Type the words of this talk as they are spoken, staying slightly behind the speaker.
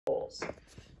skills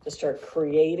to start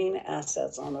creating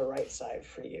assets on the right side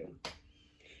for you.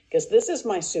 Because this is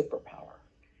my superpower.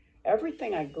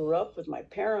 Everything I grew up with my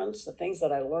parents, the things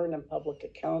that I learned in public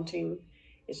accounting,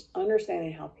 is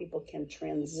understanding how people can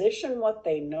transition what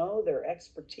they know, their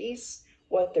expertise,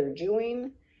 what they're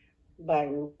doing,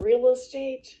 buying real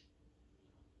estate,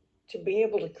 to be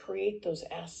able to create those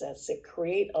assets that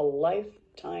create a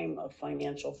lifetime of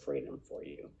financial freedom for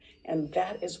you. And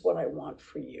that is what I want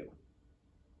for you.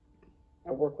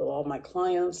 I work with all my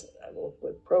clients. I work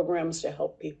with programs to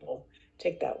help people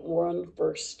take that one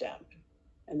first step.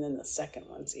 And then the second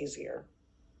one's easier,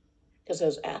 because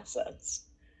those assets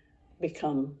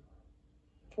become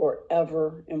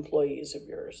forever employees of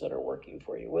yours that are working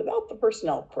for you without the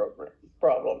personnel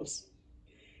problems.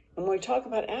 And when we talk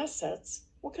about assets,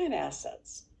 what kind of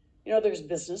assets? You know, there's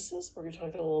businesses. We're going to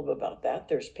talk a little bit about that.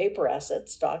 There's paper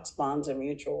assets, stocks, bonds, and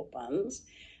mutual funds.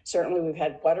 Certainly, we've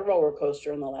had quite a roller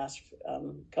coaster in the last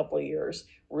couple of years.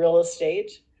 Real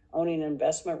estate, owning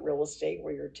investment real estate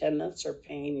where your tenants are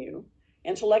paying you.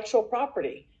 Intellectual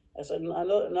property. That's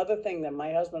another thing that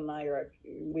my husband and I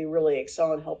we really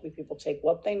excel in helping people take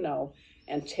what they know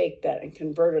and take that and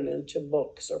convert it into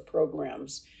books or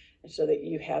programs so that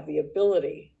you have the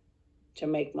ability to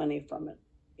make money from it,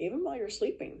 even while you're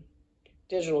sleeping.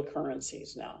 Digital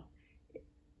currencies now.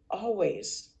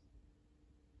 Always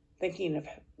thinking of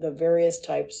the various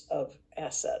types of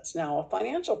assets. Now, a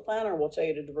financial planner will tell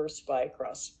you to diversify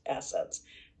across assets.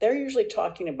 They're usually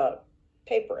talking about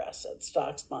paper assets,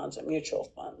 stocks, bonds, and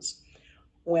mutual funds.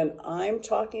 When I'm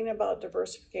talking about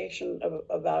diversification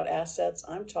about assets,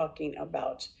 I'm talking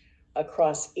about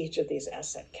across each of these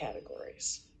asset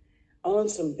categories. Own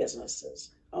some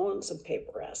businesses, own some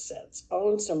paper assets,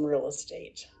 own some real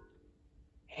estate.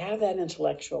 Have that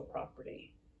intellectual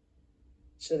property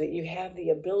so that you have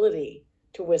the ability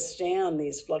to withstand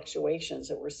these fluctuations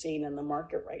that we're seeing in the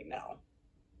market right now.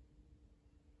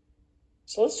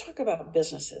 So let's talk about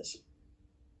businesses.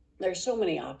 There's so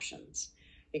many options.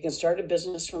 You can start a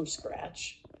business from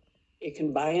scratch. You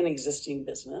can buy an existing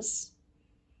business.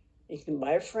 You can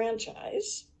buy a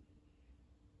franchise.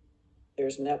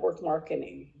 There's network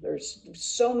marketing. There's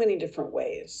so many different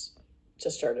ways to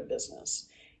start a business.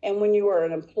 And when you are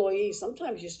an employee,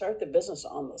 sometimes you start the business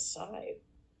on the side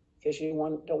because you don't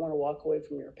want to walk away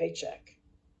from your paycheck.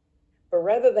 But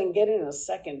rather than getting a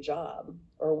second job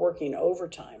or working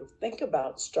overtime, think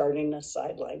about starting a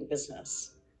sideline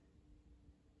business.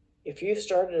 If you've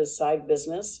started a side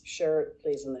business, share it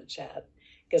please in the chat,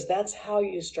 because that's how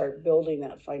you start building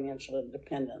that financial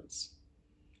independence.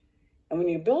 And when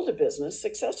you build a business,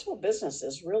 successful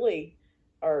businesses really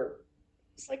are,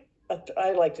 it's like,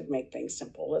 I like to make things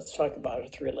simple. Let's talk about a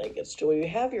three-legged stool. You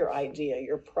have your idea,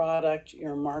 your product,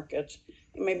 your market.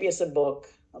 Maybe it's a book,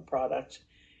 a product.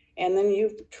 And then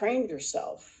you've trained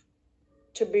yourself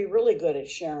to be really good at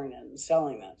sharing it and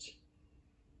selling it.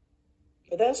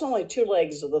 But that's only two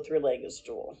legs of the three-legged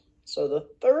stool. So the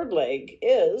third leg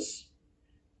is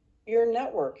your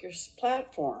network, your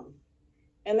platform.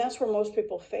 And that's where most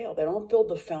people fail. They don't build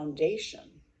the foundation,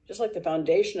 just like the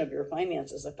foundation of your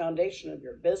finances, the foundation of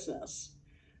your business,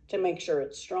 to make sure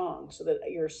it's strong so that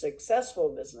your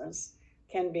successful business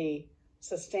can be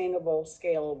sustainable,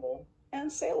 scalable,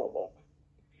 and saleable.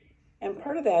 And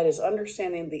part of that is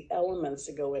understanding the elements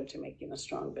that go into making a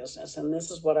strong business. And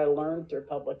this is what I learned through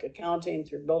public accounting,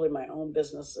 through building my own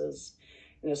businesses.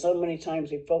 You know, so many times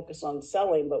we focus on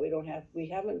selling, but we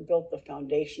haven't built the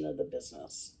foundation of the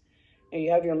business. And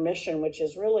you have your mission, which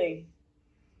is really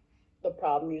the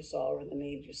problem you solve or the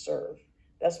need you serve.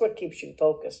 That's what keeps you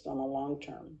focused on the long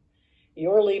term.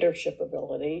 Your leadership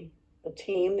ability, the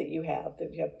team that you have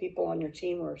people on your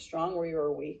team who are strong where you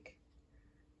are weak.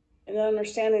 And then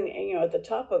understanding, you know, at the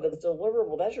top of it, the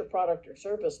deliverable, that's your product or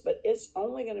service, but it's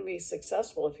only going to be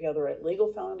successful if you have the right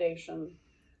legal foundation,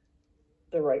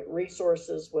 the right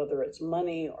resources, whether it's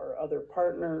money or other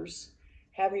partners,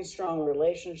 having strong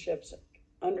relationships,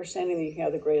 understanding that you can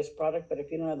have the greatest product, but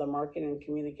if you don't have the marketing and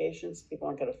communications, people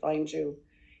aren't going to find you.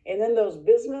 And then those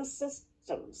business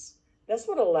systems, that's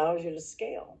what allows you to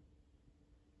scale.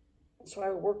 So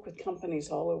I work with companies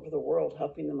all over the world,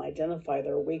 helping them identify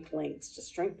their weak links to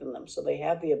strengthen them so they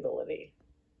have the ability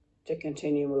to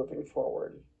continue moving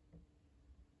forward.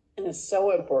 And it's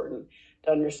so important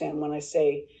to understand when I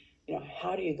say, you know,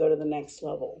 how do you go to the next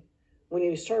level? When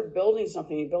you start building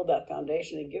something, you build that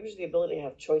foundation, it gives you the ability to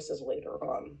have choices later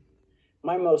on.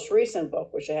 My most recent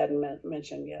book, which I hadn't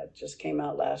mentioned yet, just came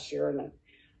out last year, and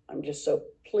I'm just so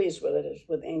pleased with it. It's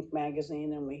with Inc.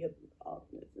 magazine, and we hit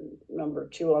number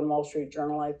 2 on Wall Street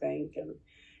Journal, I think,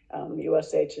 and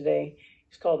USA Today.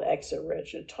 It's called Exit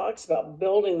Rich. It talks about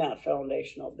building that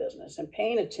foundational business and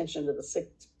paying attention to the 6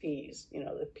 Ps,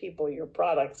 the people, your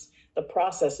products, the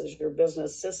processes, your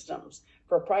business systems.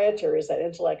 Proprietary is that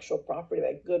intellectual property,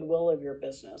 that goodwill of your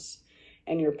business,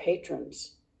 and your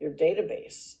patrons, your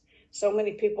database. So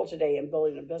many people today in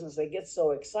building a business, they get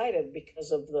so excited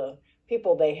because of the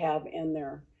people they have in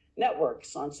their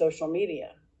networks on social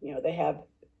media. They have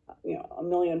 1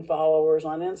 million followers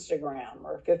on Instagram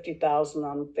or 50,000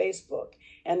 on Facebook.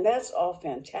 And that's all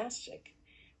fantastic.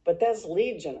 But that's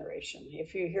lead generation.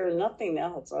 If you hear nothing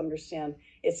else, understand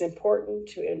it's important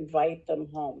to invite them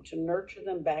home, to nurture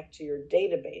them back to your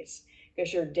database,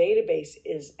 because your database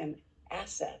is an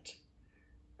asset,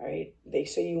 right?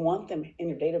 So you want them in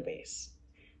your database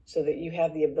so that you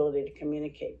have the ability to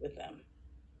communicate with them.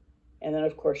 And then,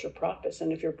 of course, your profits.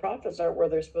 And if your profits aren't where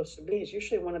they're supposed to be, it's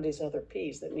usually one of these other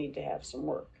P's that need to have some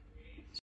work.